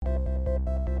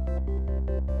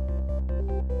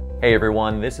Hey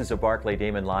everyone, this is a Barclay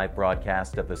Damon live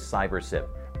broadcast of the Cyber Sip,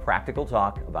 practical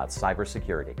talk about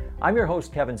cybersecurity. I'm your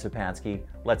host, Kevin Szczepanski.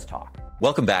 Let's talk.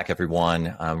 Welcome back,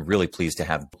 everyone. I'm really pleased to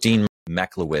have Dean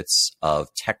Mechlowitz of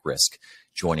TEKRiSQ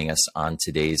joining us on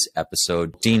today's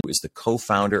episode. Dean is the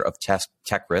co-founder of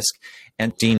TEKRiSQ.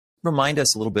 And Dean, remind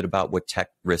us a little bit about what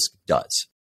TEKRiSQ does.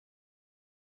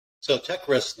 So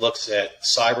TEKRiSQ looks at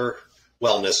cyber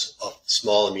wellness of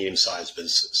small and medium-sized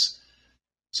businesses.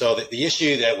 So the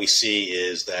issue that we see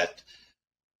is that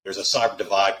there's a cyber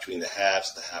divide between the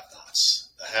haves and the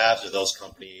have-nots. The haves are those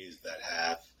companies that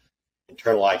have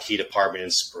internal IT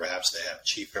departments. Perhaps they have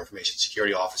chief information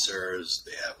security officers.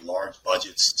 They have large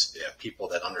budgets. They have people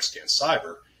that understand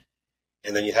cyber.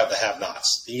 And then you have the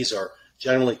have-nots. These are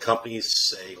generally companies,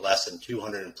 say, less than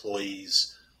 200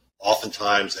 employees.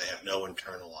 Oftentimes, they have no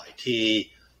internal IT.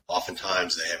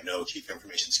 Oftentimes, they have no chief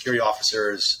information security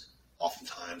officers.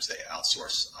 Oftentimes, they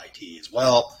outsource IT as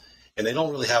well, and they don't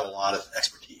really have a lot of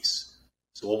expertise.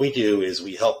 So what we do is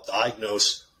we help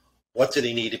diagnose what do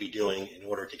they need to be doing in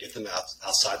order to get them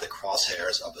outside the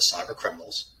crosshairs of the cyber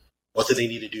criminals. What do they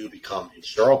need to do to become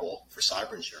insurable for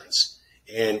cyber insurance?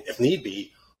 And if need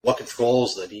be, what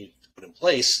controls they need to put in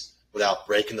place without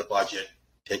breaking the budget,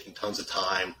 taking tons of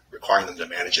time, requiring them to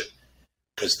manage it,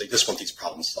 because they just want these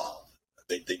problems solved.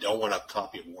 They don't want a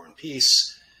copy of War and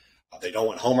Peace. They don't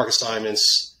want homework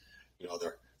assignments. You know,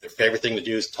 their favorite thing to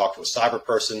do is talk to a cyber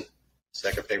person.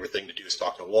 Second favorite thing to do is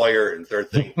talk to a lawyer. And third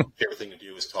favorite thing to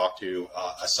do is talk to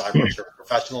a cyber insurance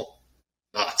professional.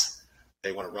 Not.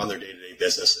 They want to run their day-to-day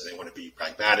business, and they want to be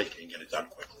pragmatic and get it done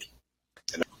quickly.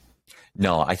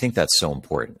 No, I think that's so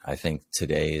important. I think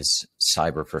today's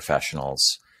cyber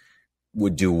professionals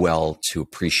would do well to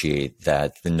appreciate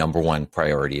that the number one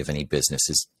priority of any business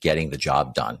is getting the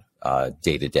job done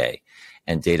day to day.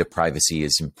 And data privacy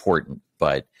is important,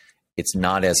 but it's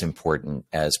not as important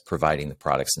as providing the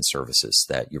products and services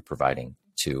that you're providing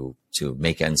to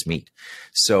make ends meet.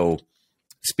 So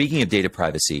speaking of data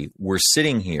privacy, we're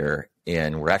sitting here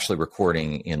and we're actually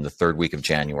recording in the third week of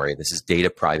January. This is Data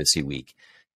Privacy Week.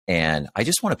 And I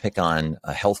just want to pick on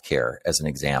healthcare as an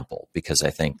example, because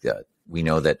I think that we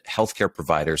know that healthcare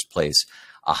providers place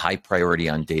a high priority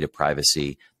on data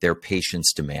privacy. Their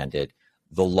patients demand it.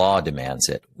 The law demands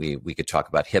it. We could talk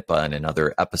about HIPAA in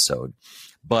another episode.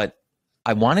 But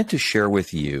I wanted to share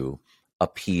with you a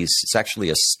piece. It's actually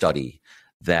a study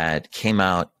that came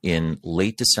out in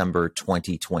late December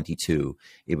 2022.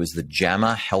 It was the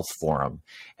JAMA Health Forum,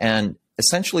 and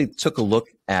essentially took a look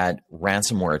at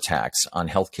ransomware attacks on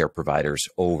healthcare providers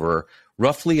over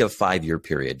roughly a 5-year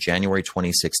period, January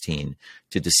 2016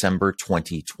 to December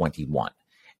 2021.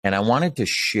 And I wanted to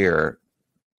share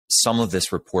some of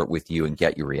this report with you and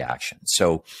get your reaction.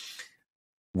 So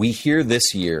we hear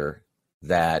this year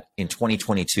that in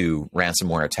 2022,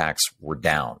 ransomware attacks were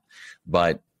down,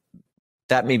 but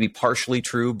that may be partially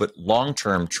true, but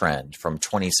long-term trend from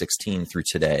 2016 through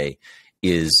today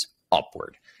is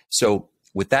upward. So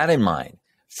with that in mind,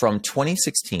 from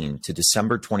 2016 to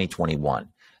December 2021,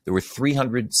 there were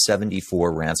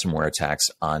 374 ransomware attacks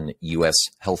on U.S.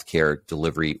 healthcare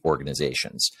delivery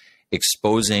organizations,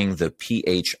 exposing the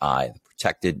PHI, the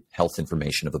protected health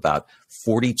information of about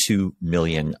 42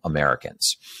 million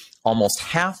Americans. Almost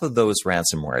half of those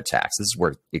ransomware attacks, this is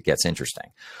where it gets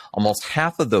interesting, almost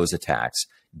half of those attacks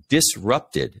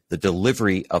disrupted the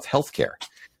delivery of healthcare,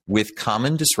 with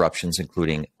common disruptions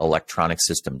including electronic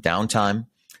system downtime,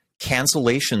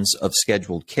 cancellations of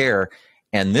scheduled care,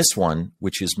 and this one,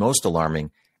 which is most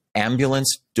alarming,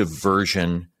 ambulance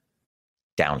diversion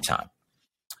downtime.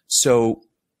 So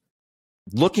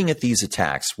looking at these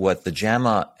attacks, what the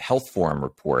JAMA Health Forum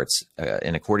reports,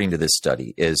 and according to this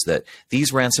study, is that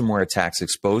these ransomware attacks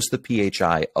exposed the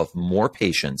PHI of more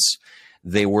patients.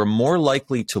 They were more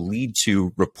likely to lead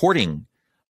to reporting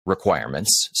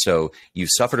requirements. So you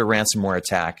suffered a ransomware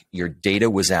attack, your data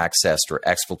was accessed or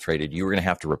exfiltrated. You were going to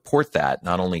have to report that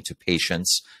not only to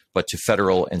patients, but to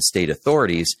federal and state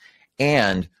authorities.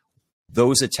 And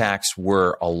those attacks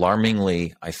were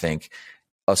alarmingly, I think,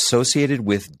 associated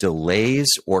with delays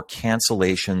or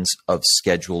cancellations of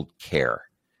scheduled care.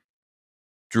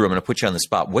 Drew, I'm going to put you on the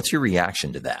spot. What's your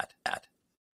reaction to that?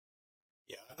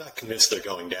 Yeah, I'm not convinced they're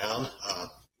going down.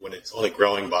 When it's only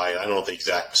growing by, I don't know the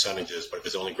exact percentages, but if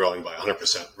it's only growing by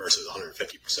 100% versus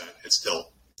 150%, it's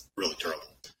still really terrible.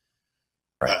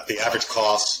 Right. The average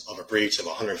cost of a breach of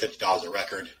 $150 a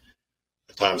record,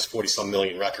 times 40-some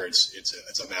million records,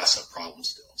 it's a massive problem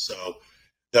still. So,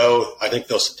 though I think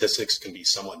those statistics can be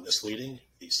somewhat misleading,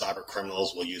 the cyber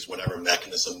criminals will use whatever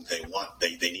mechanism they want,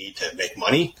 they need to make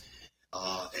money,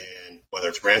 and whether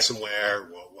it's ransomware,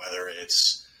 whether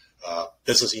it's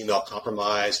business email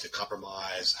compromise to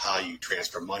compromise how you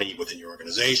transfer money within your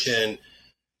organization.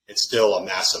 It's still a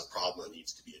massive problem that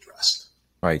needs to be addressed.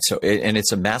 Right. So, and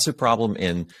it's a massive problem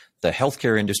in the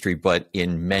healthcare industry, but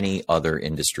in many other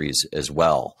industries as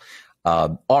well.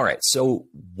 All right. So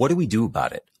what do we do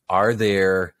about it? Are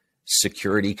there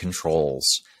security controls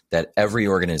that every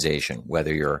organization,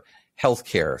 whether you're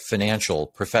healthcare, financial,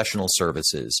 professional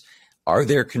services, are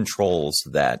there controls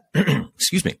that,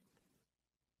 excuse me,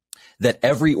 that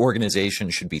every organization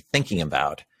should be thinking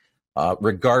about,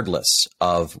 regardless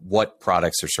of what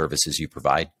products or services you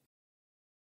provide?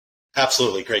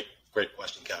 Absolutely. Great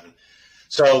question, Kevin.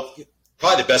 So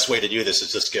probably the best way to do this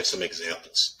is just give some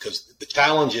examples, because the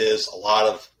challenge is a lot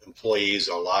of employees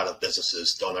or a lot of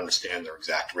businesses don't understand their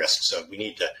exact risks. So we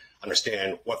need to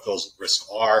understand what those risks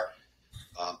are.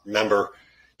 Remember,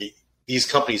 these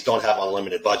companies don't have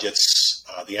unlimited budgets.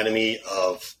 The enemy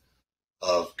of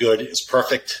good is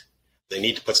perfect. They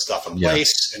need to put stuff in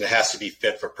place, and it has to be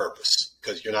fit for purpose,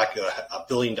 because you're not going to a $1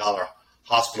 billion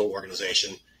hospital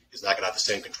organization is not going to have the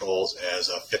same controls as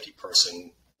a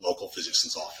 50-person local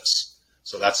physician's office.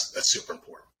 So that's super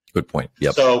important. Good point.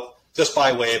 Yep. So just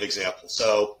by way of example,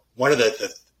 so one of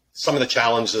some of the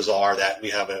challenges are that we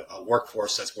have a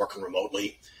workforce that's working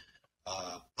remotely.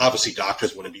 Obviously,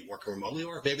 doctors wouldn't be working remotely,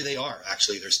 or maybe they are.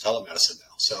 Actually, there's telemedicine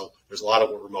now. So there's a lot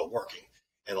of remote working.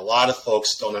 And a lot of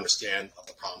folks don't understand of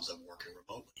the problems of working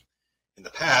remotely. In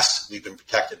the past, we've been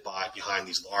protected behind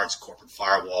these large corporate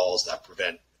firewalls that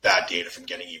prevent bad data from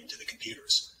getting even to the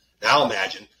computers. Now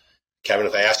imagine, Kevin,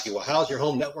 if I ask you, well, how's your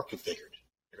home network configured?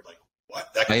 You're like,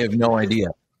 what? I have no idea.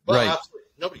 Well, right. Absolutely.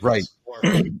 Nobody right. does. Or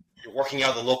you're working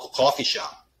out of the local coffee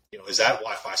shop. Is that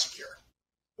Wi-Fi secure?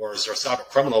 Or is there a cyber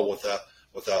criminal with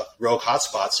a rogue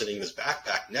hotspot sitting in his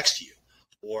backpack next to you?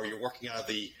 Or you're working out of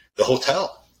the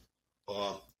hotel.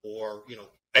 Or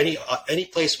any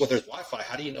place where there's Wi-Fi,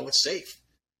 how do you know it's safe?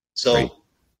 So right.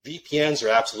 VPNs are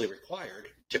absolutely required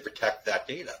to protect that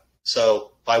data.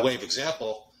 So by way of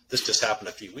example, this just happened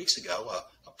a few weeks ago.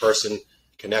 A person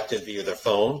connected via their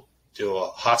phone to a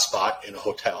hotspot in a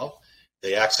hotel.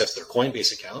 They accessed their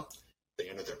Coinbase account. They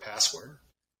entered their password.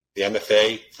 The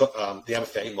MFA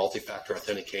multifactor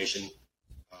authentication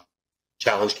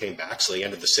challenge came back. So they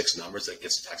entered the 6 numbers that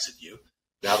gets texted you.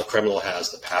 Now the criminal has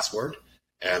the password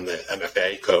and the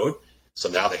MFA code. So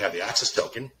now they have the access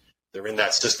token. They're in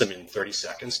that system in 30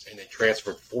 seconds, and they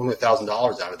transferred $400,000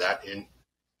 out of that in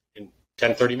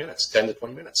 10 to 20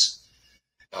 minutes.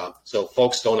 So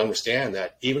folks don't understand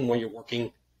that even when you're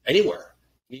working anywhere,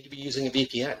 you need to be using a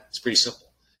VPN. It's pretty simple.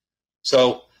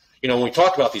 So, when we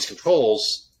talk about these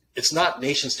controls, it's not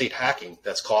nation state hacking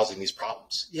that's causing these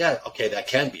problems. Yeah, okay, that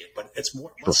can be it, but it's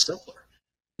much simpler.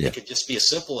 Yeah. It could just be as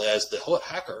simple as the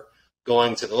hacker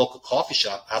going to the local coffee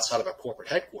shop outside of our corporate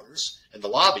headquarters in the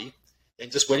lobby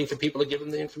and just waiting for people to give them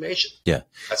the information. Yeah.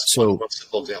 That's one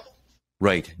simple example.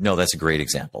 Right. No, that's a great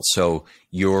example. So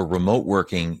you're remote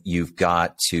working, you've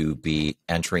got to be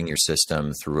entering your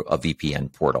system through a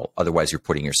VPN portal. Otherwise, you're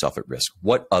putting yourself at risk.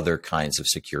 What other kinds of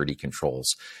security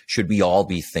controls should we all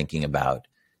be thinking about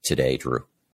today, Drew?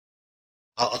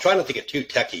 I'll try not to get too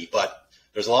techie, but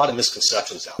there's a lot of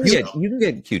misconceptions out there. Yeah, you can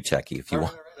get cute techie if you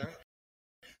want. All right.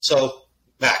 So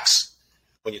Macs,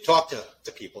 when you talk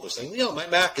to people, they're saying, my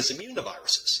Mac is immune to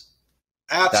viruses.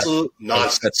 Absolute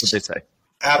nonsense. That's what they say.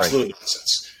 Absolute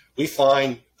nonsense. We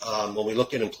find when we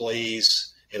look at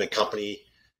employees in a company,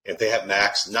 if they have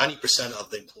Macs, 90% of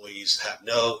the employees have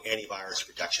no antivirus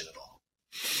protection at all.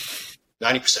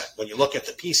 90%. When you look at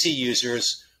the PC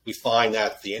users, we find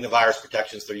that the antivirus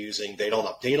protections they're using, they don't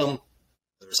update them.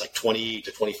 There's like 20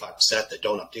 to 25% that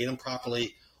don't update them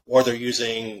properly, or they're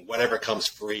using whatever comes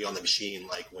free on the machine,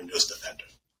 like Windows Defender.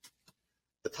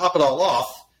 To top it all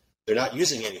off, they're not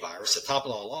using antivirus. To top it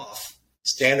all off,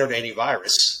 standard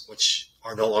antivirus, which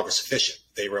are no longer sufficient.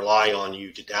 They rely on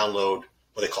you to download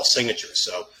what they call signatures.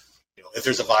 So, if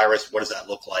there's a virus, what does that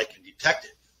look like, and detect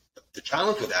it? The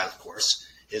challenge with that, of course,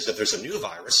 is if there's a new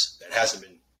virus that hasn't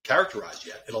been characterized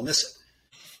yet, it'll miss it.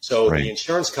 So The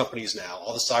insurance companies now,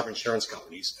 all the cyber insurance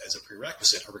companies, as a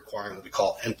prerequisite, are requiring what we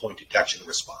call endpoint detection and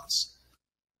response.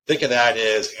 Think of that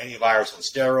as antivirus on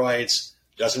steroids,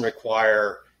 doesn't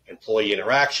require employee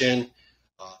interaction.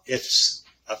 It's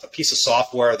a piece of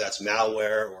software that's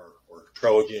malware or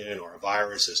Trojan or a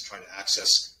virus is trying to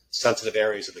access sensitive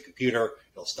areas of the computer,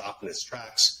 it'll stop in its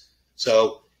tracks.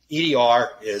 So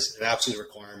EDR is an absolute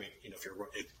requirement, if you're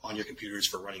on your computers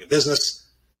for running a business,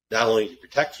 not only to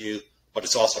protect you, but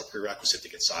it's also a prerequisite to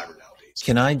get cyber nowadays.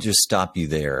 Can I just stop you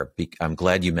there? I'm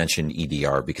glad you mentioned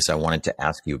EDR because I wanted to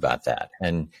ask you about that.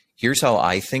 And here's how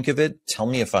I think of it. Tell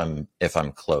me if I'm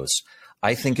close.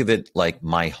 I think of it like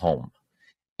my home,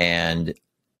 and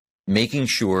making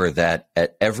sure that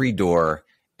at every door,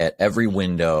 at every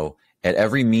window, at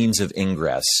every means of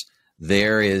ingress,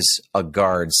 there is a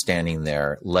guard standing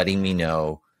there letting me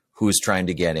know who's trying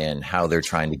to get in, how they're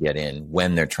trying to get in,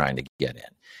 when they're trying to get in.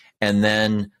 And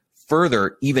then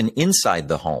further, even inside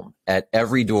the home, at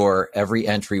every door, every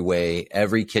entryway,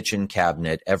 every kitchen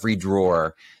cabinet, every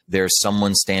drawer, there's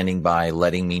someone standing by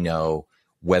letting me know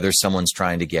whether someone's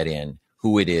trying to get in,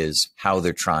 who it is, how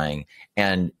they're trying.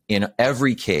 And in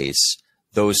every case,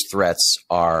 those threats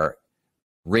are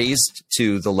raised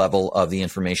to the level of the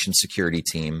information security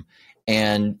team,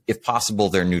 and if possible,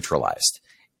 they're neutralized.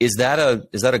 Is that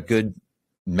a good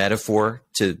metaphor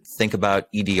to think about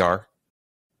EDR?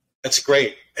 That's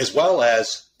great. As well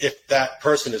as if that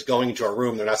person is going into a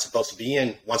room they're not supposed to be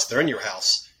in, once they're in your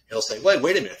house, it'll say, wait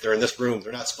a minute, they're in this room,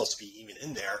 they're not supposed to be even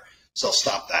in there, so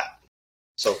stop that.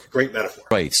 So great metaphor.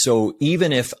 Right. So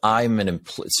even if I'm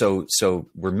so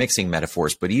we're mixing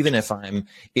metaphors, but even if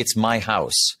it's my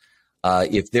house,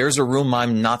 if there's a room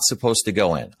I'm not supposed to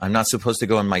go in, I'm not supposed to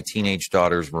go in my teenage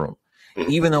daughter's room.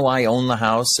 Mm-hmm. Even though I own the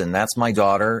house and that's my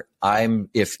daughter,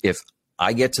 if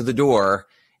I get to the door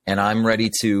and I'm ready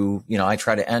to, I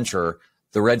try to enter,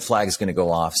 the red flag is going to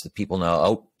go off so that people know,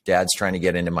 oh, dad's trying to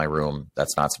get into my room.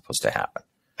 That's not supposed to happen.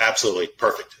 Absolutely.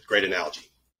 Perfect. Great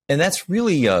analogy. And that's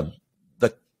really,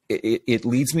 it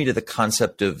leads me to the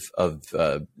concept of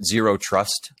zero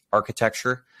trust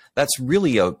architecture. That's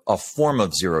really a form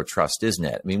of zero trust, isn't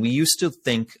it? I mean, we used to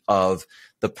think of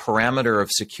the parameter of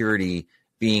security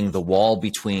being the wall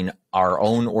between our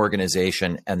own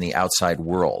organization and the outside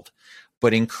world.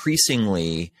 But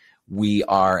increasingly, we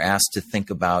are asked to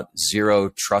think about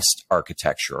zero trust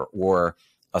architecture, or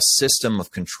a system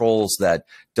of controls that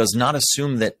does not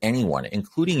assume that anyone,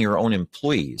 including your own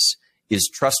employees, is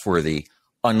trustworthy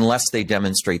unless they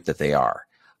demonstrate that they are.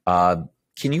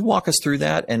 Can you walk us through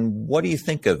that? And what do you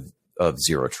think of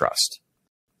zero trust?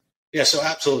 Yeah, so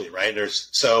absolutely, right?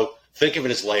 So think of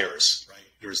it as layers, right?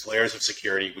 There's layers of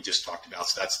security we just talked about,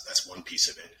 so that's one piece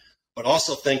of it. But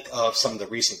also think of some of the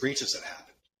recent breaches that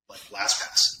happened, like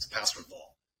LastPass, it's a password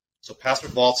vault. So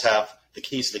password vaults have the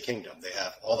keys to the kingdom. They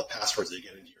have all the passwords that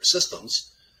get into your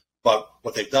systems. But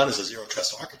what they've done as a zero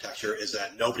trust architecture is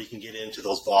that nobody can get into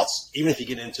those vaults, even if you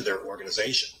get into their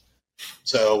organization.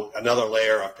 So another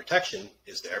layer of protection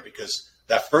is there because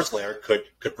that first layer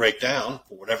could break down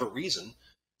for whatever reason.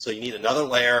 So you need another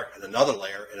layer and another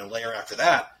layer and a layer after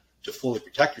that to fully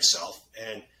protect yourself.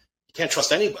 And you can't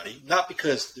trust anybody, not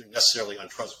because they're necessarily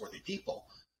untrustworthy people,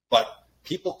 but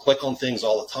people click on things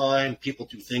all the time. People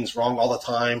do things wrong all the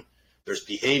time. There's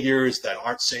behaviors that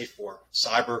aren't safe for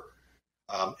cyber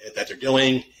that they're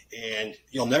doing, and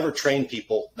you'll never train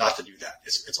people not to do that.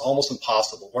 It's almost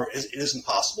impossible, or it is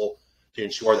impossible to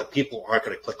ensure that people aren't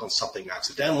going to click on something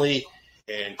accidentally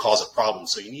and cause a problem.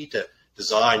 So you need to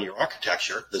design your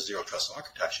architecture, the zero trust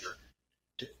architecture,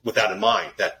 with that in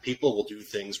mind, that people will do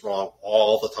things wrong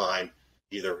all the time,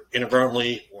 either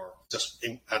inadvertently or just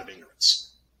out of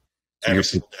ignorance, every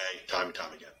single day, time and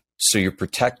time again. So you're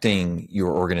protecting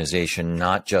your organization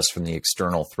not just from the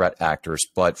external threat actors,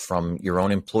 but from your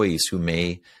own employees who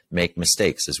may make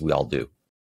mistakes, as we all do.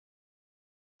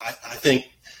 I think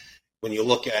when you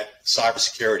look at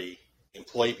cybersecurity,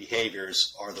 employee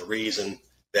behaviors are the reason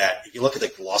that if you look at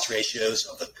the loss ratios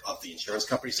of the insurance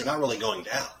companies, they're not really going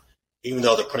down. Even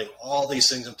though they're putting all these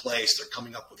things in place, they're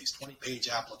coming up with these 20-page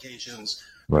applications,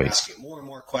 right, asking more and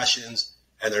more questions,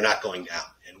 and they're not going down.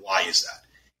 And why is that?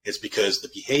 It's because the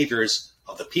behaviors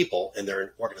of the people in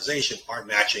their organization aren't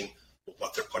matching with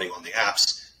what they're putting on the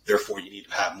apps. Therefore, you need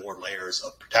to have more layers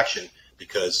of protection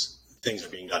because things are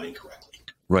being done incorrectly.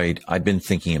 Right. I've been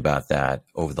thinking about that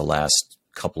over the last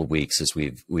couple of weeks as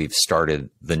we've started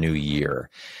the new year.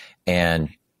 And,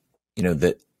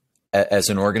 that as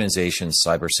an organization,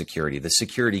 cybersecurity, the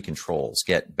security controls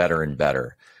get better and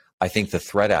better. I think the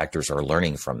threat actors are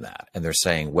learning from that. And they're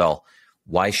saying, well,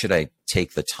 why should I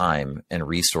take the time and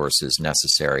resources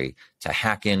necessary to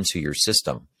hack into your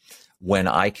system when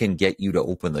I can get you to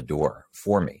open the door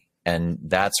for me? And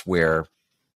that's where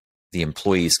the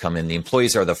employees come in. The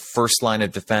employees are the first line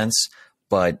of defense,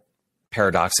 but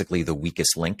paradoxically the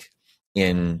weakest link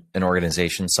in an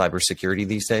organization's cybersecurity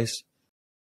these days.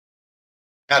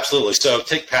 Absolutely. So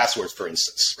take passwords, for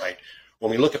instance, right?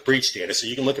 When we look at breach data, so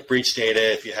you can look at breach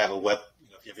data if you have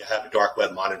if you have a dark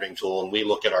web monitoring tool, and we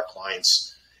look at our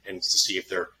clients and to see if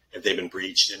they've been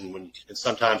breached. And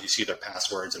sometimes you see their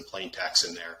passwords in plain text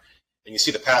in there, and you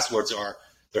see the passwords are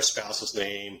their spouse's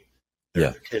name,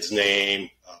 their kid's name,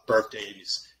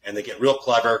 birthdays, and they get real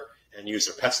clever and use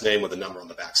their pet's name with a number on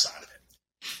the back side of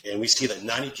it. And we see that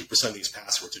 92% of these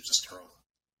passwords are just terrible.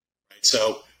 Right?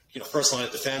 So, first line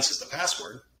of defense is the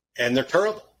password, and they're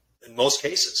terrible in most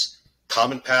cases.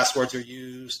 Common passwords are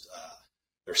used.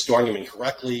 They're storing them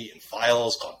incorrectly in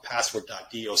files called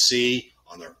password.doc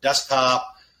on their desktop.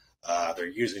 They're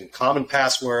using common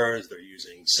passwords. They're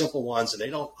using simple ones, and they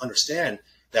don't understand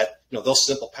that those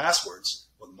simple passwords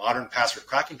with modern password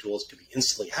cracking tools can be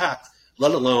instantly hacked,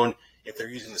 let alone if they're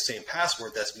using the same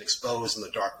password that's been exposed in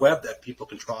the dark web that people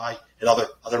can try at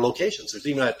other locations. There's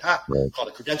even an attack called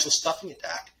a credential stuffing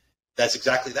attack. That's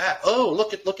exactly that. Oh,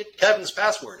 look at Kevin's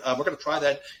password. We're going to try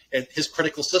that at his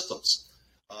critical systems,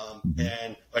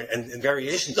 and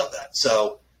variations of that.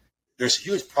 So there's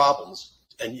huge problems,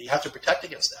 and you have to protect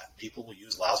against that. People will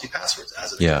use lousy passwords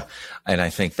as an example. And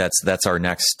I think that's our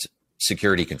next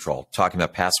security control. Talking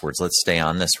about passwords, let's stay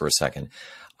on this for a second.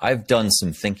 I've done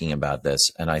some thinking about this,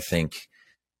 and I think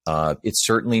it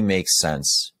certainly makes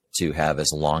sense to have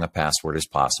as long a password as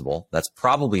possible. That's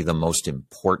probably the most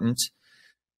important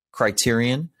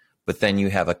criterion, but then you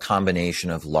have a combination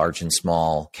of large and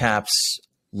small caps,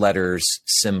 letters,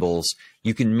 symbols.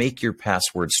 You can make your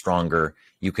password stronger.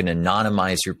 You can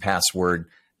anonymize your password,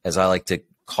 as I like to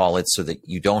call it, so that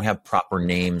you don't have proper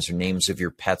names or names of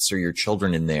your pets or your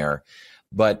children in there.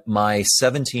 But my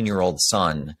 17-year-old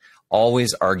son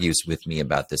always argues with me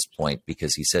about this point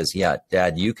because he says, yeah,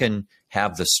 Dad, you can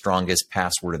have the strongest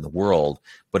password in the world,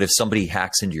 but if somebody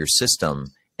hacks into your system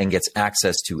and gets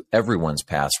access to everyone's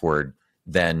password,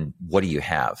 then what do you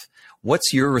have?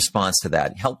 What's your response to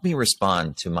that? Help me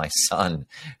respond to my son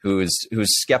who's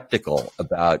skeptical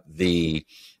about the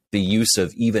use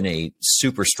of even a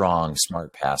super strong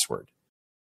smart password.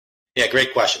 Yeah,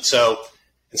 great question. So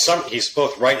he's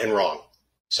both right and wrong.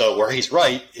 So where he's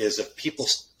right is if people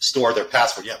store their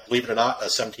password, believe it or not, a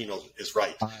 17-year-old is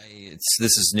right. This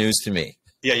is news to me.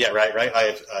 Yeah,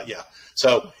 right.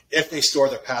 So if they store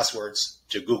their passwords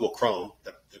to Google Chrome,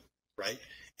 right,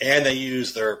 and they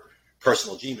use their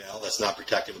personal Gmail that's not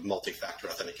protected with multi-factor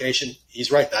authentication,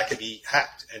 he's right. That could be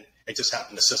hacked, and it just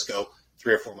happened to Cisco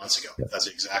 3 or 4 months ago. That's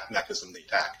the exact mechanism of the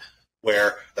attack,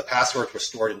 where the passwords were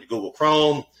stored into Google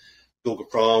Chrome. Google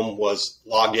Chrome was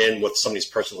logged in with somebody's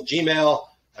personal Gmail.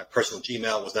 That personal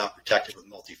Gmail was not protected with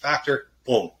multi-factor.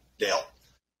 Boom, Dale.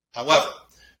 However,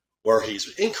 where he's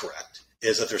incorrect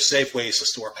is that there's safe ways to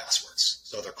store passwords.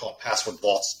 So they're called password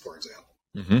vaults, for example.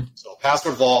 Mm-hmm. So a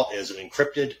password vault is an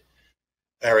encrypted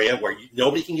area where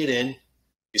nobody can get in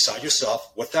beside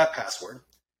yourself with that password.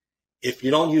 If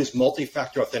you don't use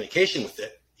multi-factor authentication with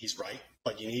it, he's right,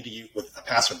 but you need to use, with a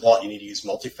password vault, you need to use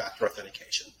multi-factor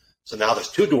authentication. So now there's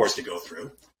 2 doors to go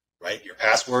through, right? Your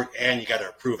password, and you got to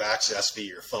approve access via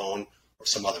your phone or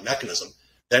some other mechanism.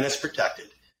 Then it's protected.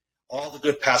 All the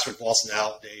good password vaults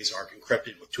nowadays are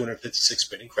encrypted with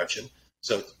 256-bit encryption.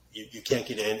 So you can't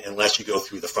get in unless you go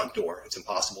through the front door. It's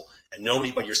impossible. And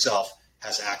nobody but yourself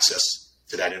has access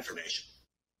to that information.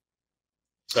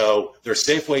 So there's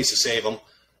safe ways to save them.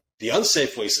 The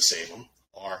unsafe ways to save them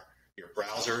are your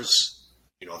browsers,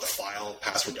 the file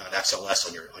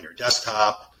password.xls on your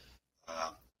desktop.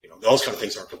 Those kind of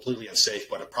things are completely unsafe,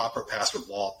 but a proper password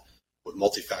vault with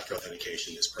multi-factor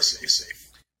authentication is personally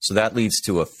safe. So that leads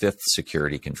to a 5th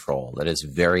security control that is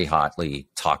very hotly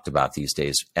talked about these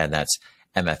days, and that's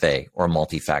MFA, or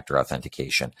multi-factor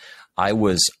authentication. I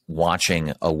was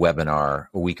watching a webinar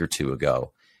a week or 2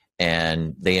 ago,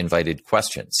 and they invited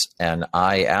questions, and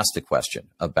I asked a question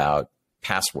about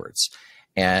passwords.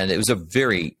 And it was a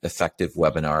very effective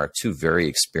webinar, 2 very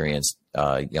experienced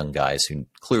young guys who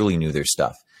clearly knew their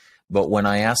stuff. But when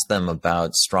I asked them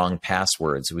about strong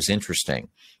passwords, it was interesting.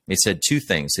 They said 2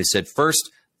 things. They said, first,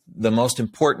 the most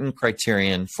important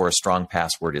criterion for a strong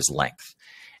password is length.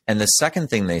 And the second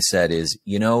thing they said is,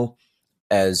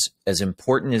 as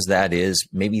important as that is,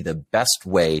 maybe the best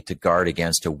way to guard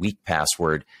against a weak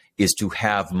password is to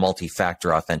have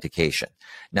multi-factor authentication.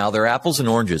 Now, they're apples and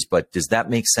oranges, but does that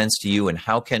make sense to you? And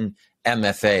how can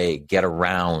MFA get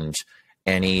around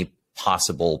any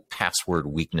possible password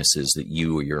weaknesses that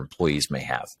you or your employees may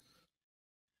have?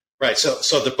 Right. So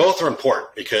they both are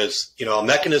important because, a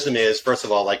mechanism is, first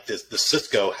of all, like the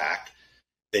Cisco hack,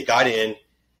 they got in,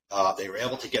 they were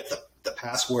able to get the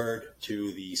password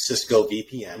to the Cisco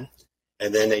VPN,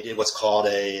 and then they did what's called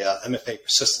a MFA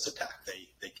persistence attack.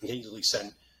 They continually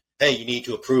send, hey, you need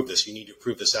to approve this, you need to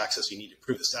approve this access, you need to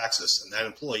approve this access, and that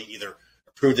employee either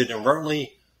approved it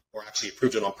inadvertently or actually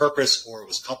approved it on purpose, or it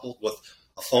was coupled with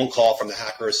a phone call from the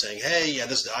hacker saying, hey, yeah,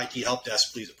 this is the IT help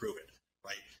desk, please approve it,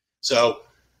 right?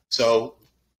 So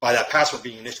by that password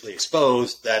being initially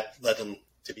exposed, that led them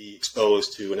to be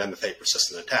exposed to an MFA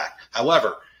persistent attack.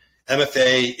 However,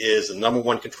 MFA is the number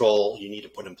one control you need to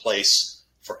put in place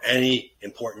for any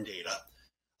important data.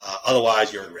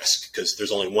 Otherwise, you're at risk because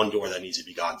there's only one door that needs to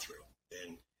be gone through.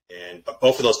 But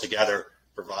both of those together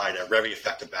provide a very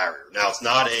effective barrier. Now, it's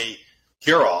not a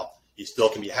cure-all. You still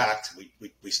can be hacked.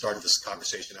 We started this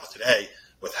conversation out today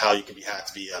with how you can be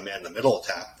hacked via a man-in-the-middle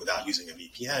attack without using a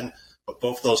VPN. But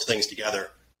both of those things together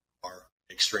are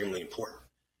extremely important.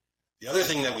 The other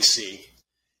thing that we see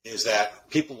is that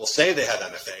people will say they have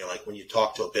MFA. Like when you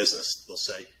talk to a business, they'll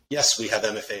say, yes, we have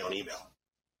MFA on email.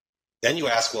 Then you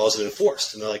ask, well, is it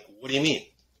enforced? And they're like, what do you mean?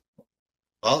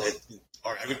 Well,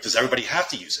 does everybody have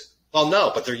to use it? Well,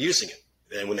 no, but they're using it.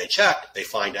 And when they check, they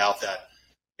find out that,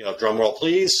 drum roll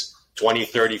please, 20,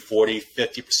 30, 40,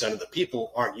 50% of the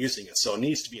people aren't using it. So it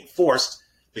needs to be enforced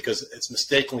because it's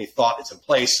mistakenly thought it's in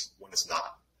place when it's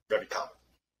not. Very common.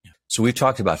 So we've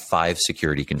talked about 5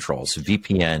 security controls: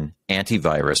 VPN,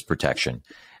 antivirus protection,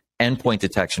 endpoint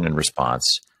detection and response,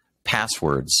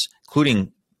 passwords,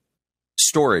 including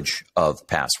storage of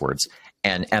passwords,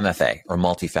 and MFA, or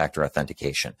multi-factor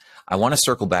authentication. I want to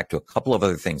circle back to a couple of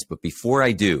other things, but before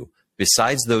I do,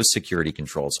 besides those security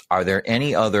controls, are there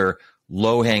any other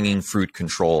low-hanging fruit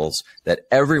controls that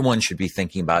everyone should be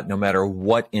thinking about no matter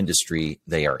what industry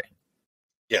they are in?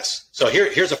 Yes. So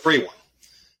here's a free one.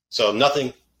 So nothing,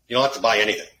 you don't have to buy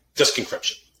anything, disk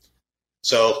encryption.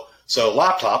 So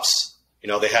laptops,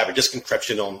 they have a disk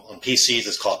encryption on PCs.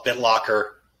 It's called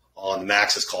BitLocker. On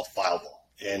Macs, it's called FileVault.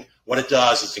 And what it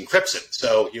does is encrypts it.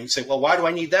 So you say, well, why do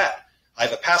I need that? I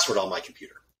have a password on my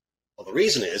computer. Well, the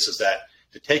reason is that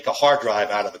to take a hard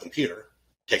drive out of a computer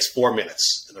takes 4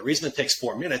 minutes. And the reason it takes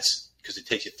 4 minutes is because it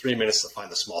takes you 3 minutes to find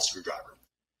the small screwdriver.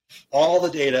 All the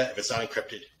data, if it's not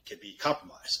encrypted, can be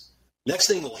compromised. Next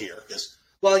thing we'll hear is,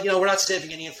 well, we're not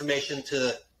saving any information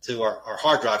to our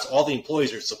hard drives. All the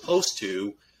employees are supposed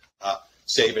to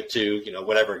save it to,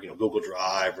 whatever, Google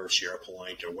Drive or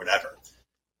SharePoint or whatever.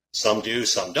 Some do,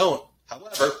 some don't.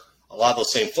 However, a lot of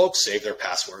those same folks save their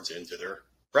passwords into their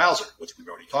browser, which we've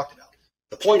already talked about.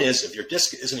 The point is, if your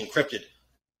disk isn't encrypted,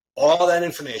 all that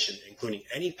information, including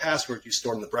any password you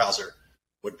stored in the browser,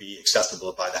 would be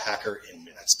accessible by the hacker in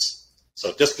minutes.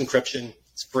 So disk encryption,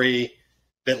 it's free,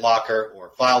 BitLocker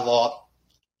or FileVault,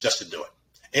 just to do it.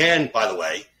 And by the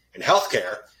way, in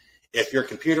healthcare, if your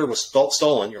computer was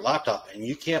stolen, your laptop, and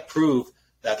you can't prove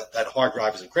that that hard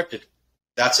drive is encrypted,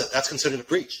 that's considered a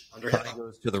breach under HIPAA.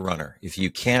 Goes to the runner. If you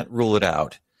can't rule it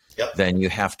out, then you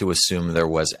have to assume there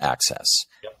was access,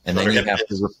 and then you have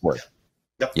to report.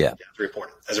 Yep. Yeah, you have to report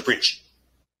it as a breach.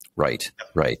 Right.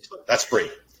 Right. So that's free.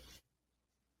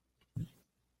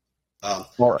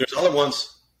 There's other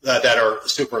ones that are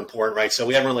super important, right? So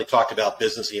we haven't really talked about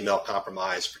business email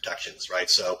compromise protections, right?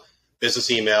 So business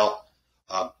email,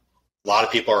 a lot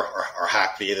of people are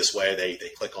hacked via this way. They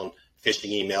click on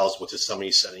phishing emails, which is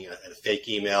somebody sending a fake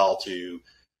email to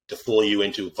fool you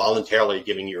into voluntarily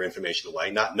giving your information away,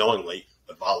 not knowingly,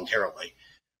 but voluntarily.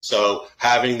 So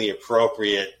having the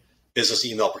appropriate business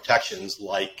email protections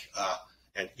like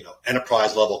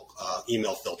enterprise level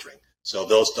email filtering, so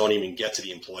those don't even get to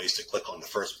the employees to click on in the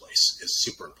first place, is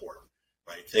super important,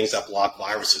 right? Things that block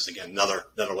viruses, again, another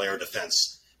layer of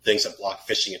defense. Things that block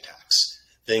phishing attacks.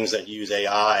 Things that use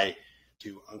AI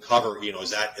to uncover,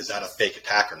 is that a fake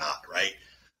attack or not, right?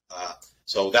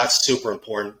 So that's super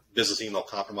important. Business email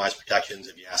compromise protections,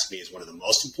 if you ask me, is one of the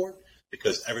most important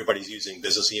because everybody's using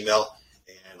business email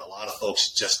and a lot of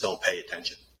folks just don't pay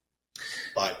attention.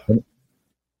 But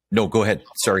no, go ahead.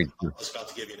 Sorry. I was about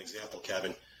to give you an example,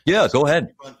 Kevin. Yeah, go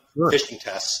ahead. We run phishing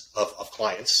tests of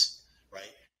clients, right?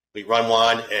 We run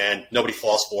one and nobody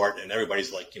falls for it and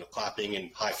everybody's like, clapping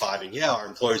and high-fiving. Yeah, our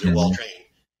employees are well-trained.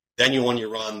 Then when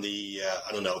you run the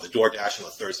DoorDash on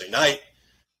a Thursday night,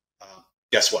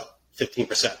 guess what?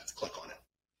 15% click on it.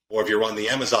 Or if you run the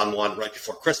Amazon one right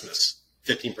before Christmas,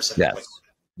 15% click on it.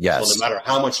 Yes. So no matter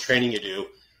how much training you do,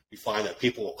 you find that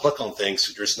people will click on things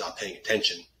who are just not paying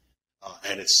attention.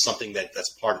 And it's something that's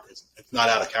part of it. It's not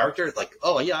out of character. It's like,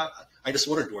 oh, yeah, I just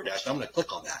ordered DoorDash. I'm going to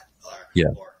click on that.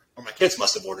 Or my kids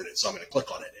must have ordered it, so I'm going to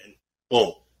click on it. And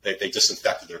boom, they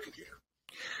disinfected their computer.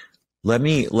 Let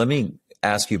me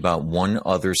ask you about one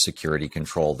other security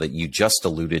control that you just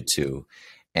alluded to.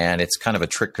 And it's kind of a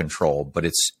trick control, but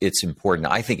it's important.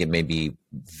 I think it may be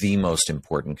the most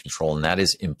important control, and that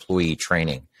is employee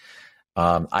training.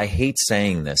 I hate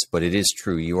saying this, but it is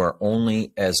true. You are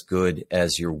only as good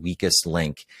as your weakest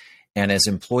link. And as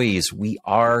employees, we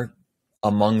are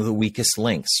among the weakest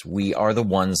links. We are the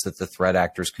ones that the threat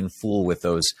actors can fool with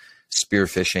those spear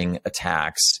phishing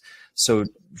attacks. So,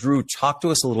 Drew, talk to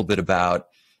us a little bit about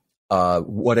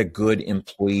what a good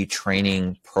employee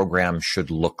training program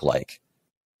should look like.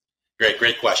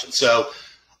 Great question. So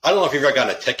I don't know if you've ever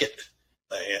gotten a ticket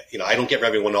I don't get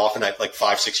everyone often. I like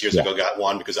 5-6 years ago got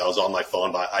one because I was on my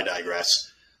phone, but I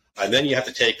digress. And then you have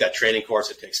to take that training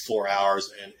course. It takes 4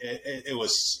 hours, and it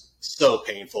was so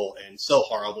painful and so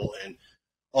horrible. And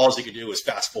all you could do was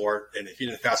fast forward. And if you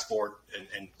didn't fast forward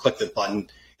and click the button,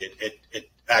 it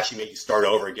actually made you start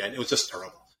over again. It was just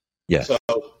terrible. Yeah.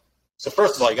 So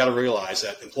first of all, you got to realize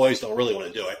that employees don't really want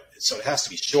to do it. So it has to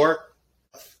be short,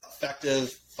 effective,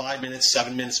 5 minutes,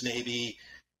 7 minutes maybe.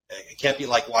 It can't be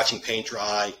like watching paint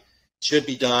dry. It should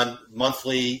be done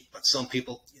monthly, but some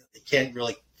people they can't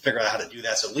really figure out how to do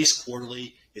that. So at least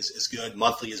quarterly is good.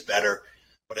 Monthly is better.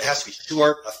 But it has to be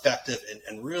short, effective,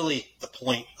 and really the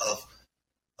point of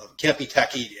can't be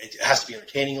techie. It has to be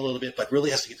entertaining a little bit, but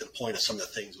really has to get to the point of some of the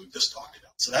things we've just talked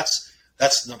about. So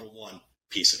that's number one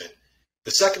piece of it.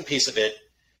 The second piece of it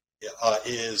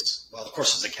is, well, of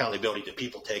course, is accountability. Do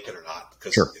people take it or not?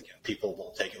 Because again, people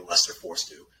won't take it unless they're forced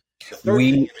to. The third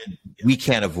thing of it, we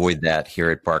can't avoid that here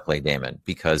at Barclay Damon,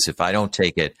 because if I don't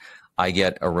take it, I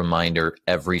get a reminder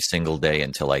every single day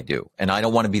until I do. And I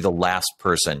don't want to be the last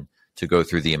person to go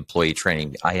through the employee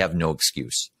training. I have no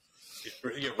excuse.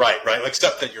 You're right.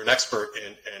 Except that you're an expert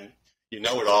and you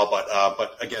know it all.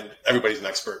 But again, everybody's an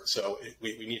expert. So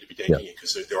we need to be taking it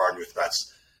because there are new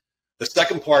threats. The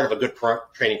second part of a good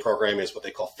training program is what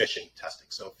they call phishing testing.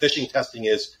 So phishing testing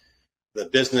is the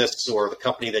business or the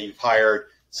company that you've hired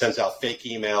sends out fake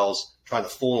emails trying to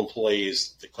fool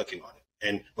employees to clicking on it.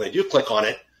 And when they do click on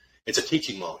it, it's a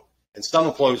teaching moment. And some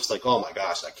employees are like, oh my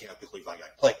gosh, I can't believe I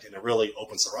got clicked. And it really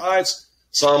opens their eyes.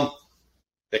 Some,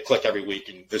 they click every week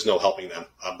and there's no helping them.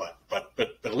 But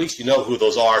at least you know who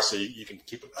those are, so you can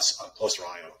keep a closer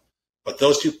eye on them. But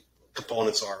those two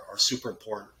components are super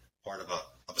important part of a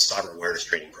cyber awareness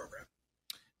training program.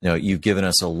 Now, you've given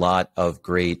us a lot of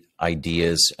great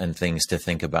ideas and things to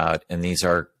think about, and these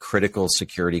are critical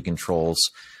security controls.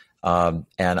 And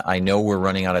I know we're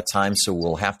running out of time, so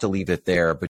we'll have to leave it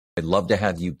there. But I'd love to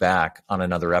have you back on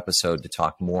another episode to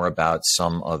talk more about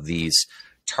some of these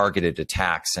targeted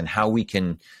attacks and how we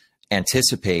can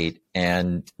anticipate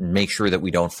and make sure that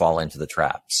we don't fall into the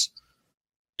traps.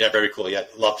 Yeah, very cool. Yeah,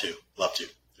 love to.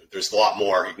 There's a lot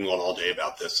more. You can go on all day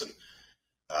about this,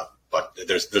 but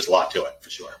there's a lot to it for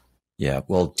sure. Yeah.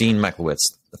 Well, Dean Mechlowitz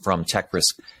from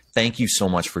TEKRiSQ, thank you so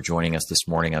much for joining us this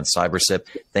morning on CyberSip.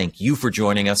 Thank you for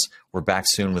joining us. We're back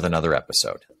soon with another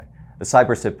episode. The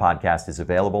CyberSip podcast is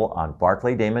available on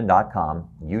barclaydamon.com,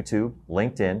 YouTube,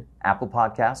 LinkedIn, Apple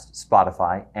Podcasts,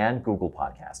 Spotify, and Google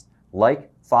Podcasts.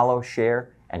 Like, follow,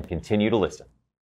 share, and continue to listen.